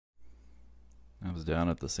I was down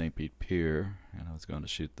at the St. Pete Pier, and I was going to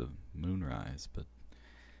shoot the moonrise, but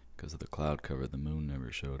because of the cloud cover, the moon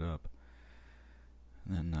never showed up.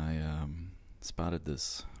 And then I spotted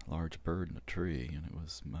this large bird in a tree, and it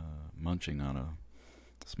was munching on a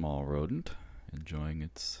small rodent, enjoying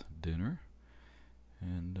its dinner,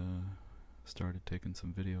 and started taking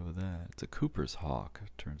some video of that. It's a Cooper's hawk,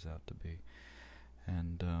 it turns out to be.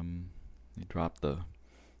 And he dropped the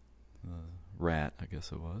rat, I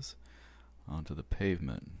guess it was, onto the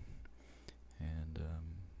pavement, and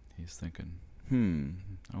he's thinking,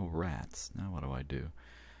 oh, rats, now what do I do?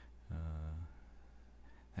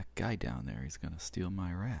 That guy down there, he's gonna steal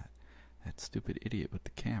my rat, that stupid idiot with the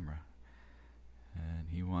camera. And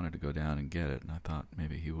he wanted to go down and get it, and I thought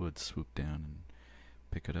maybe he would swoop down and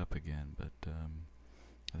pick it up again, but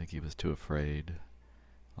I think he was too afraid.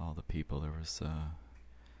 All the people, there was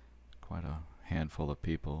quite a handful of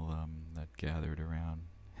people that gathered around.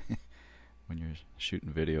 When you're shooting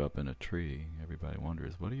video up in a tree, everybody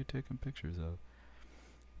wonders, what are you taking pictures of?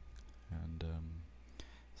 And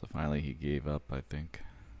so finally he gave up, I think.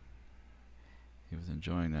 He was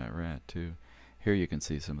enjoying that rat too. Here you can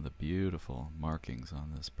see some of the beautiful markings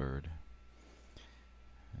on this bird.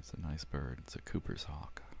 It's a nice bird. It's a Cooper's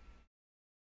hawk.